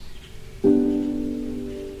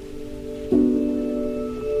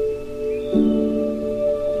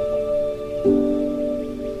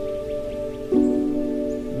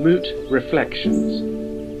Moot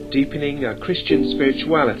Reflections, deepening a Christian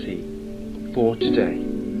spirituality for today.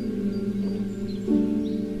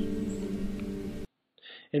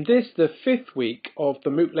 In this, the fifth week of the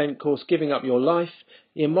Moot Lent course, Giving Up Your Life,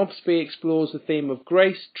 Ian Mobsby explores the theme of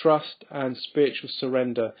grace, trust and spiritual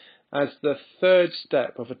surrender as the third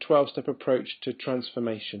step of a 12-step approach to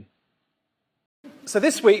transformation. So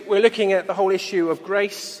this week we're looking at the whole issue of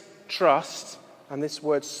grace, trust and this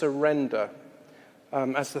word surrender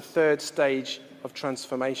as the third stage of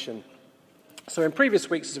transformation. So in previous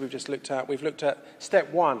weeks, as we've just looked at, we've looked at step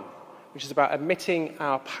one, which is about admitting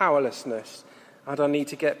our powerlessness and our need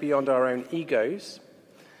to get beyond our own egos,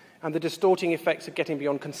 and the distorting effects of getting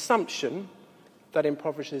beyond consumption that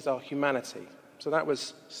impoverishes our humanity. So that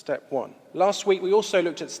was step one. Last week we also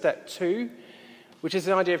looked at step two, which is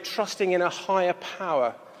the idea of trusting in a higher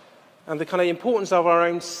power and the kind of importance of our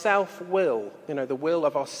own self-will, the will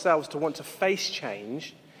of ourselves to want to face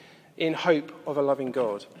change in hope of a loving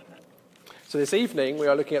God. So this evening we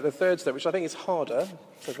are looking at the third step, which I think is harder,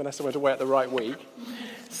 so Vanessa went away at the right week,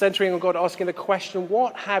 centering on God, asking the question,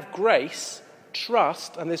 what have grace,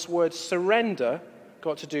 trust, and this word surrender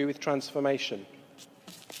got to do with transformation?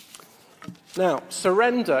 Now,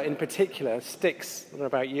 surrender in particular sticks, I don't know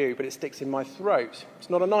about you, but it sticks in my throat. It's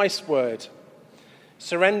not a nice word.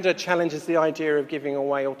 Surrender challenges the idea of giving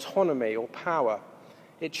away autonomy or power.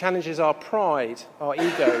 It challenges our pride, our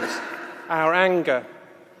egos, our anger.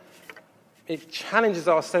 It challenges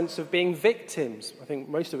our sense of being victims. I think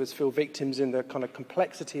most of us feel victims in the kind of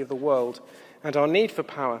complexity of the world and our need for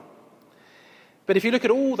power. But if you look at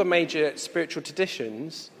all the major spiritual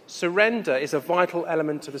traditions, surrender is a vital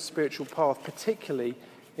element of the spiritual path, particularly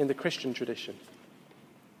in the Christian tradition.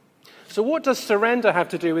 So what does surrender have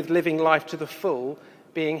to do with living life to the full,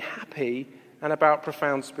 being happy, and about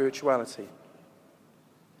profound spirituality?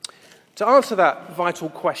 To answer that vital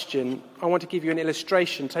question, I want to give you an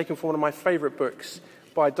illustration taken from one of my favourite books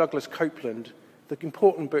by Douglas Copeland, the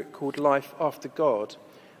important book called Life After God,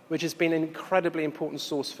 which has been an incredibly important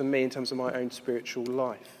source for me in terms of my own spiritual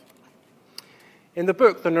life. In the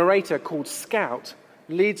book, the narrator, called Scout,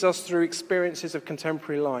 leads us through experiences of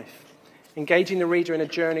contemporary life, engaging the reader in a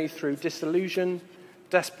journey through disillusion,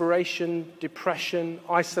 desperation, depression,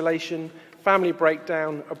 isolation, family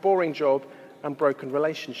breakdown, a boring job, and broken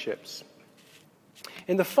relationships.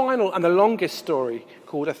 In the final and the longest story,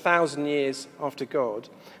 called 1,000 Years After God,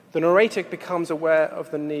 the narrator becomes aware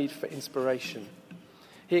of the need for inspiration.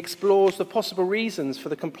 He explores the possible reasons for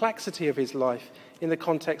the complexity of his life in the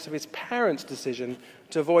context of his parents' decision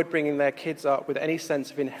to avoid bringing their kids up with any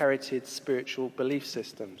sense of inherited spiritual belief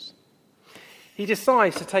systems. He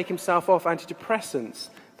decides to take himself off antidepressants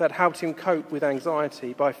that helped him cope with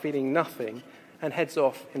anxiety by feeling nothing and heads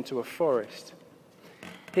off into a forest.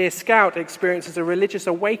 Here, Scout experiences a religious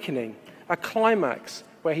awakening, a climax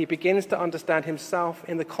where he begins to understand himself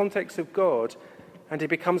in the context of God, and he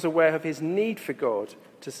becomes aware of his need for God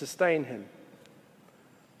to sustain him.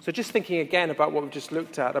 So just thinking again about what we've just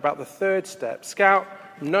looked at, about the third step, Scout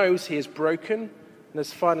knows he is broken and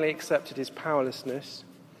has finally accepted his powerlessness.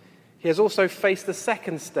 He has also faced the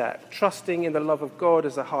second step, trusting in the love of God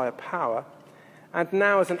as a higher power, and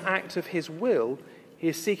now as an act of his will, he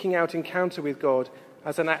is seeking out encounter with God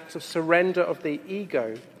as an act of surrender of the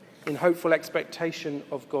ego in hopeful expectation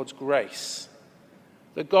of God's grace,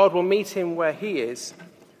 that God will meet him where he is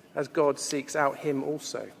as God seeks out him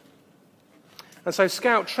also. And so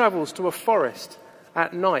Scout travels to a forest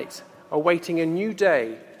at night, awaiting a new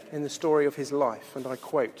day in the story of his life, and I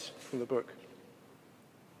quote from the book.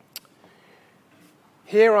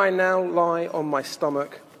 Here I now lie on my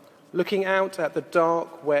stomach, looking out at the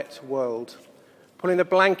dark, wet world, pulling the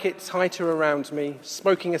blanket tighter around me,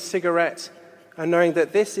 smoking a cigarette, and knowing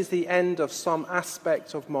that this is the end of some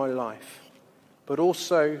aspect of my life, but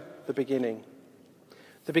also the beginning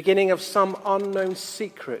of some unknown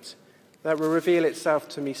secret that will reveal itself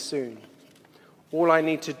to me soon. All I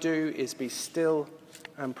need to do is be still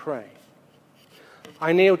and pray.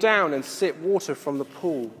 I kneel down and sip water from the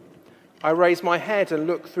pool. I raise my head and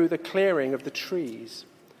look through the clearing of the trees.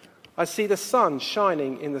 I see the sun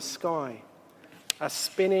shining in the sky, a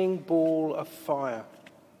spinning ball of fire.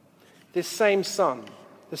 This same sun,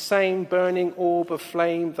 the same burning orb of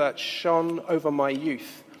flame that shone over my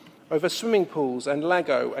youth, over swimming pools and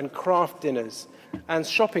Lego and craft dinners and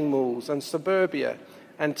shopping malls and suburbia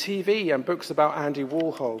and TV and books about Andy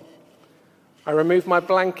Warhol. I remove my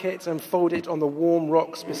blanket and fold it on the warm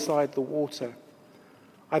rocks beside the water.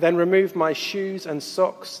 I then remove my shoes and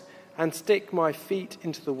socks and stick my feet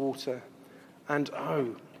into the water. And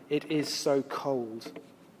oh, it is so cold.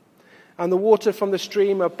 And the water from the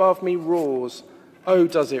stream above me roars, Oh,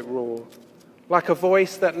 does it roar, like a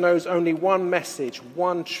voice that knows only one message,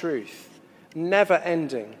 one truth, never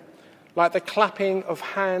ending, like the clapping of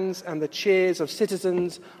hands and the cheers of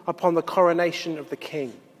citizens upon the coronation of the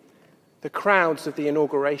king, the crowds of the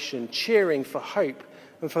inauguration cheering for hope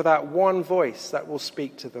and for that one voice that will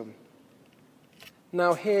speak to them.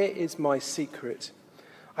 Now here is my secret.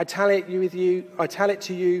 I tell it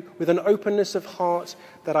to you with an openness of heart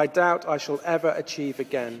that I doubt I shall ever achieve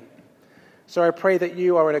again. So I pray that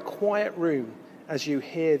you are in a quiet room as you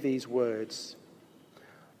hear these words.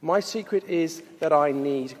 My secret is that I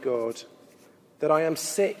need God, that I am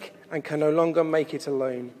sick and can no longer make it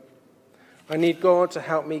alone. I need God to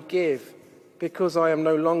help me give because I am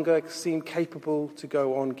no longer seem capable to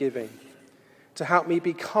go on giving, to help me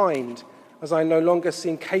be kind as I no longer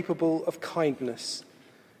seem capable of kindness,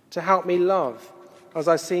 to help me love as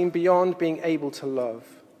I seem beyond being able to love.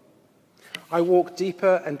 I walk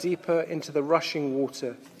deeper and deeper into the rushing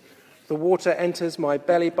water. The water enters my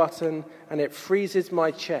belly button and it freezes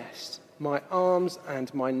my chest, my arms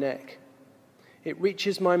and my neck. It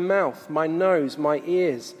reaches my mouth, my nose, my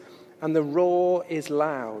ears, and the roar is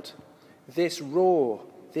loud. This roar,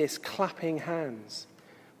 this clapping hands.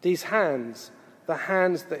 These hands, the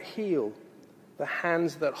hands that heal, the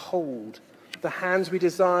hands that hold, the hands we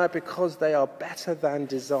desire because they are better than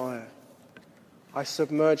desire. I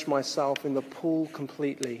submerge myself in the pool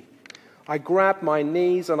completely. I grab my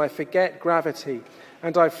knees and I forget gravity,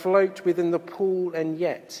 and I float within the pool, and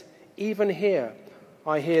yet, even here,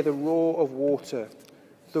 I hear the roar of water,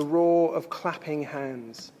 the roar of clapping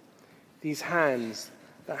hands. These hands,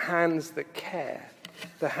 the hands that care,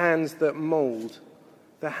 the hands that mould,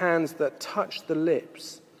 the hands that touch the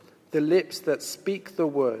lips that speak the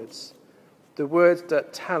words that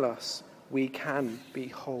tell us we can be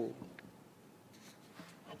whole.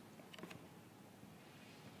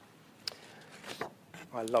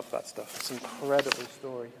 I love that stuff. It's an incredible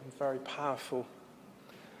story and very powerful.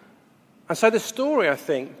 And so the story, I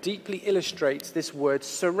think, deeply illustrates this word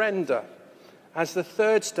surrender as the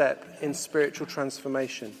third step in spiritual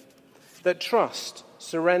transformation. That trust,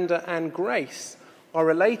 surrender, and grace are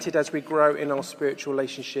related as we grow in our spiritual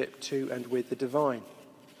relationship to and with the divine.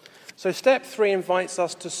 So step 3 invites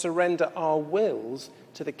us to surrender our wills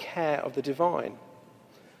to the care of the divine.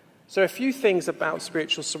 So a few things about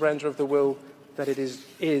spiritual surrender of the will that it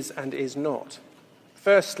is and is not.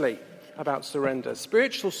 Firstly, about surrender.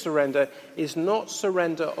 Spiritual surrender is not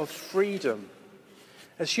surrender of freedom.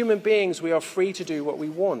 As human beings, we are free to do what we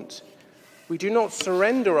want. We do not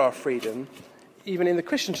surrender our freedom. Even in the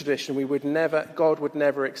Christian tradition, God would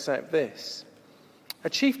never accept this. A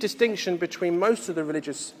chief distinction between most of the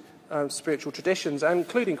religious spiritual traditions,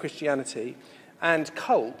 including Christianity, and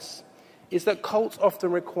cults, is that cults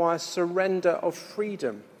often require surrender of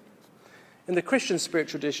freedom. In the Christian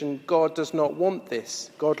spiritual tradition, God does not want this.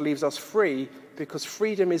 God leaves us free because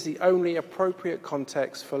freedom is the only appropriate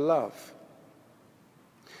context for love.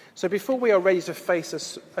 So before we are ready to face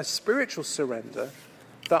a spiritual surrender,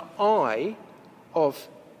 the I of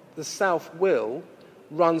the self-will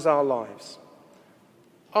runs our lives.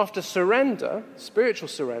 After surrender, spiritual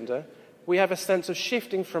surrender, we have a sense of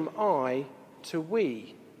shifting from I to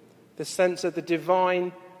we, the sense of the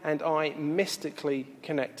divine and I mystically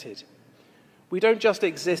connected. We don't just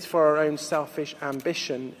exist for our own selfish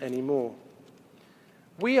ambition anymore.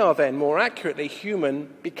 We are then, more accurately,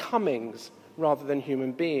 human becomings rather than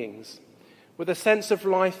human beings, with a sense of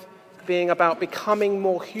life being about becoming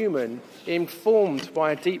more human, informed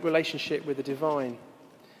by a deep relationship with the divine.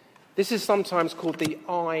 This is sometimes called the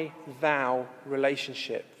I-thou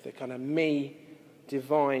relationship, the kind of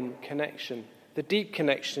me-divine connection, the deep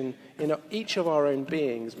connection in each of our own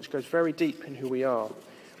beings, which goes very deep in who we are,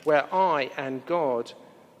 where I and God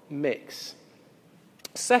mix.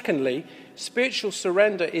 Secondly, spiritual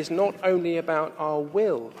surrender is not only about our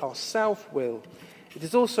will, our self-will, it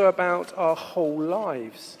is also about our whole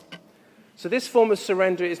lives. So this form of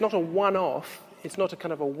surrender is not a one-off, it's not a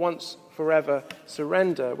kind of a once forever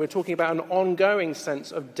surrender. We're talking about an ongoing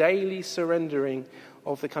sense of daily surrendering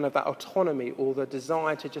of the kind of that autonomy or the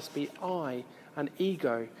desire to just be I and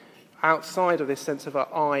ego outside of this sense of an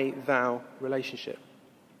I-thou relationship.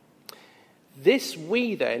 This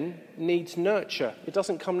we then needs nurture. It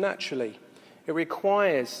doesn't come naturally. It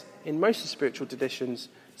requires, in most of the spiritual traditions,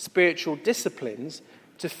 spiritual disciplines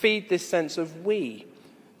to feed this sense of we,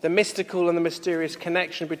 the mystical and the mysterious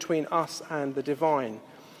connection between us and the divine.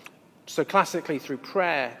 So classically through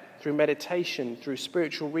prayer, through meditation, through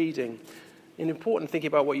spiritual reading. And important thinking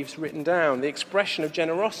about what you've written down, the expression of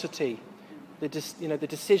generosity, the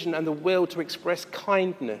decision and the will to express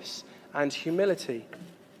kindness and humility.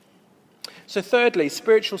 So thirdly,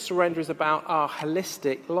 spiritual surrender is about our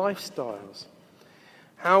holistic lifestyles.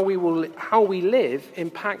 How we live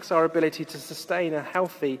impacts our ability to sustain a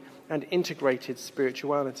healthy and integrated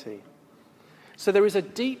spirituality. So there is a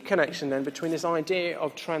deep connection then between this idea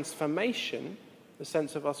of transformation, the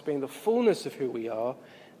sense of us being the fullness of who we are,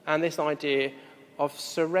 and this idea of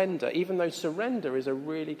surrender, even though surrender is a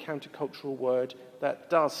really countercultural word that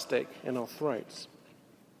does stick in our throats.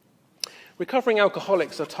 Recovering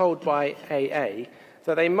alcoholics are told by AA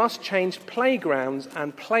that they must change playgrounds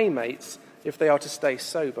and playmates if they are to stay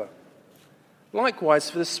sober. Likewise,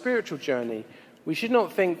 for the spiritual journey, we should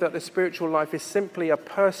not think that the spiritual life is simply a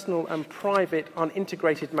personal and private,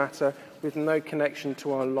 unintegrated matter with no connection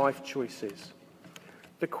to our life choices.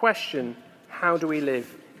 The question, how do we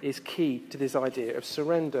live, is key to this idea of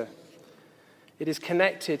surrender. It is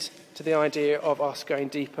connected to the idea of us going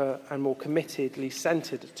deeper and more committedly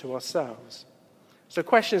centred to ourselves. So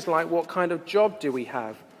questions like, what kind of job do we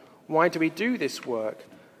have? Why do we do this work?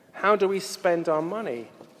 How do we spend our money?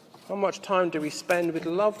 How much time do we spend with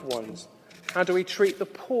loved ones? How do we treat the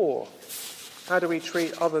poor? How do we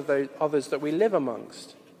treat others that we live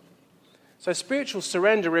amongst? So spiritual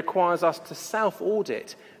surrender requires us to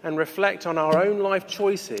self-audit and reflect on our own life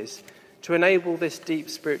choices to enable this deep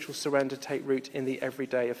spiritual surrender to take root in the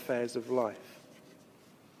everyday affairs of life.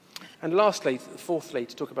 And lastly, fourthly,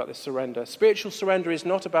 to talk about this surrender, spiritual surrender is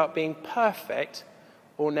not about being perfect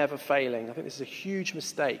or never failing. I think this is a huge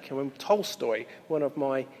mistake. And when Tolstoy, one of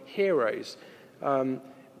my heroes,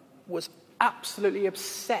 was absolutely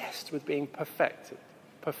obsessed with being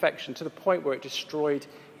perfection to the point where it destroyed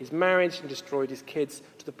his marriage and destroyed his kids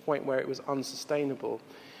to the point where it was unsustainable.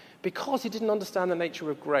 Because he didn't understand the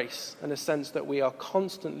nature of grace and the sense that we are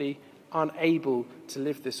constantly unable to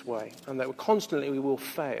live this way and that we will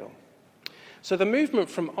fail. So the movement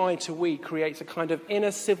from I to we creates a kind of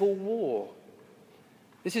inner civil war.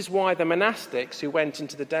 This is why the monastics who went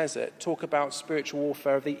into the desert talk about spiritual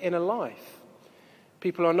warfare of the inner life.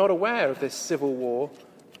 People are not aware of this civil war.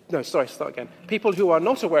 People who are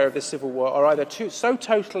not aware of this civil war are either so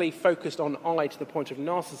totally focused on I to the point of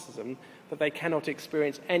narcissism that they cannot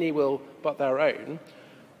experience any will but their own,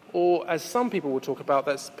 or as some people will talk about,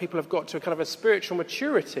 that people have got to a kind of a spiritual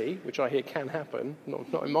maturity, which I hear can happen,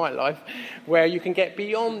 not in my life, where you can get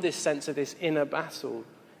beyond this sense of this inner battle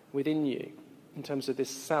within you in terms of this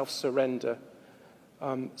self-surrender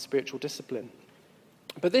spiritual discipline.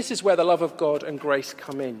 But this is where the love of God and grace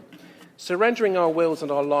come in. Surrendering our wills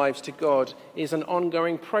and our lives to God is an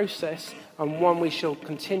ongoing process and one we shall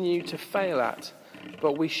continue to fail at.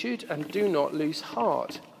 But we should and do not lose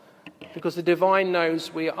heart, because the divine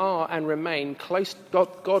knows we are and remain close.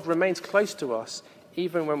 God remains close to us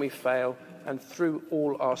even when we fail and through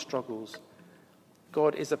all our struggles.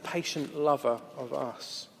 God is a patient lover of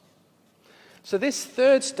us. So this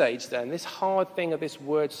third stage then, this hard thing of this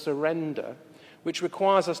word surrender, which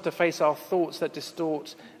requires us to face our thoughts that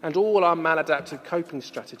distort and all our maladaptive coping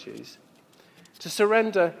strategies. To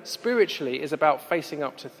surrender spiritually is about facing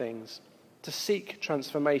up to things, to seek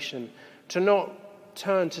transformation, to not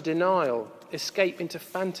turn to denial, escape into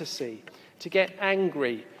fantasy, to get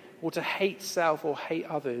angry, or to hate self or hate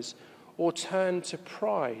others, or turn to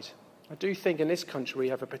pride. I do think in this country we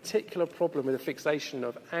have a particular problem with the fixation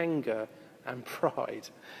of anger and pride.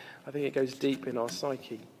 I think it goes deep in our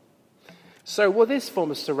psyche. So, this form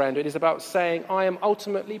of surrender, it is about saying, I am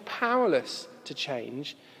ultimately powerless to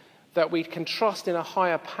change, that we can trust in a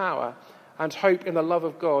higher power and hope in the love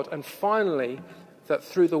of God, and finally, that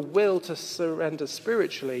through the will to surrender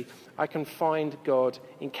spiritually, I can find God,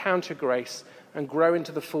 encounter grace, and grow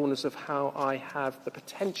into the fullness of how I have the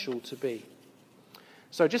potential to be.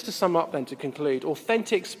 So just to sum up then, to conclude,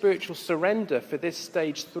 authentic spiritual surrender for this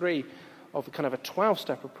stage 3 of a kind of a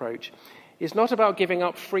 12-step approach is not about giving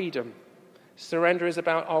up freedom. Surrender is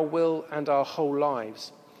about our will and our whole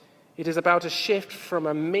lives. It is about a shift from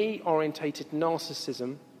a me-orientated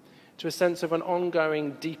narcissism to a sense of an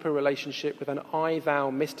ongoing, deeper relationship with an I-thou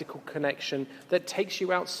mystical connection that takes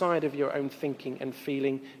you outside of your own thinking and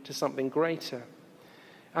feeling to something greater.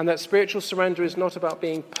 And that spiritual surrender is not about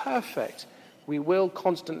being perfect. We will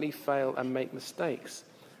constantly fail and make mistakes.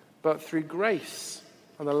 But through grace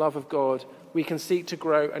and the love of God, we can seek to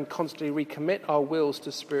grow and constantly recommit our wills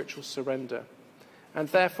to spiritual surrender, and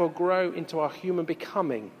therefore grow into our human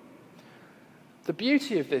becoming. The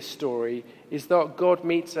beauty of this story is that God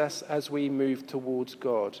meets us as we move towards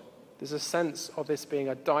God. There's a sense of this being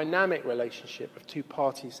a dynamic relationship of two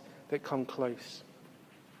parties that come close.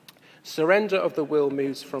 Surrender of the will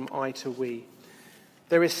moves from I to we.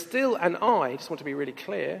 There is still an I just want to be really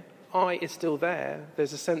clear, I is still there.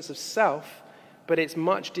 There's a sense of self, but it's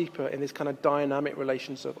much deeper in this kind of dynamic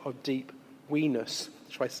relations of deep we-ness.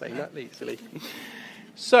 Try saying that easily.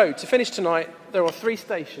 So, to finish tonight, there are 3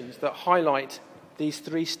 stations that highlight these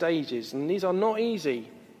 3 stages, and these are not easy.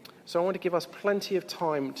 So I want to give us plenty of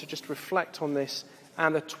time to just reflect on this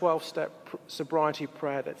and the 12-step sobriety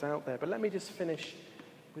prayer that's out there. But let me just finish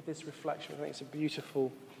with this reflection. I think it's a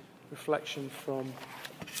beautiful reflection from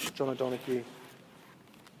John O'Donoghue.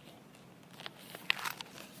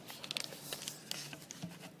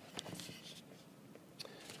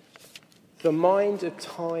 The mind of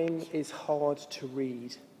time is hard to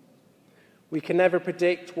read. We can never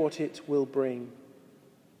predict what it will bring.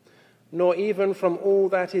 Nor even from all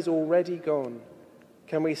that is already gone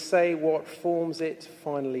can we say what forms it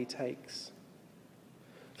finally takes.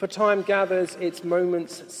 For time gathers its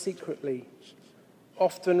moments secretly.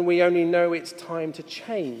 Often we only know it's time to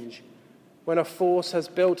change when a force has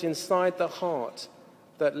built inside the heart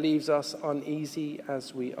that leaves us uneasy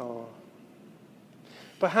as we are.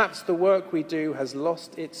 Perhaps the work we do has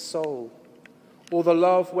lost its soul, or the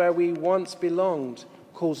love where we once belonged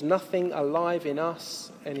calls nothing alive in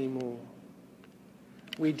us anymore.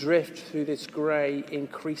 We drift through this grey,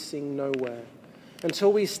 increasing nowhere,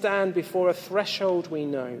 until we stand before a threshold we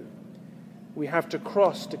know we have to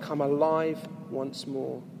cross to come alive once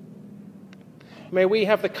more. May we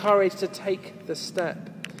have the courage to take the step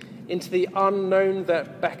into the unknown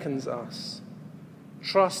that beckons us.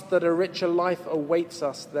 Trust that a richer life awaits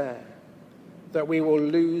us there, that we will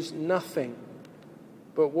lose nothing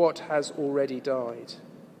but what has already died.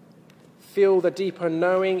 Feel the deeper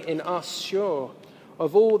knowing in us sure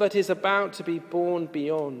of all that is about to be born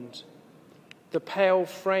beyond, the pale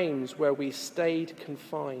frames where we stayed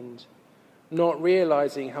confined, not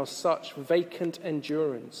realizing how such vacant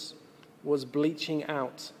endurance was bleaching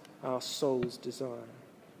out our soul's desire.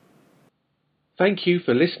 Thank you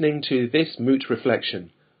for listening to this Moot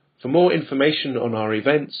Reflection. For more information on our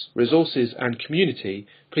events, resources and community,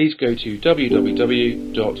 please go to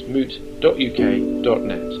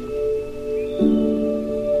www.moot.uk.net.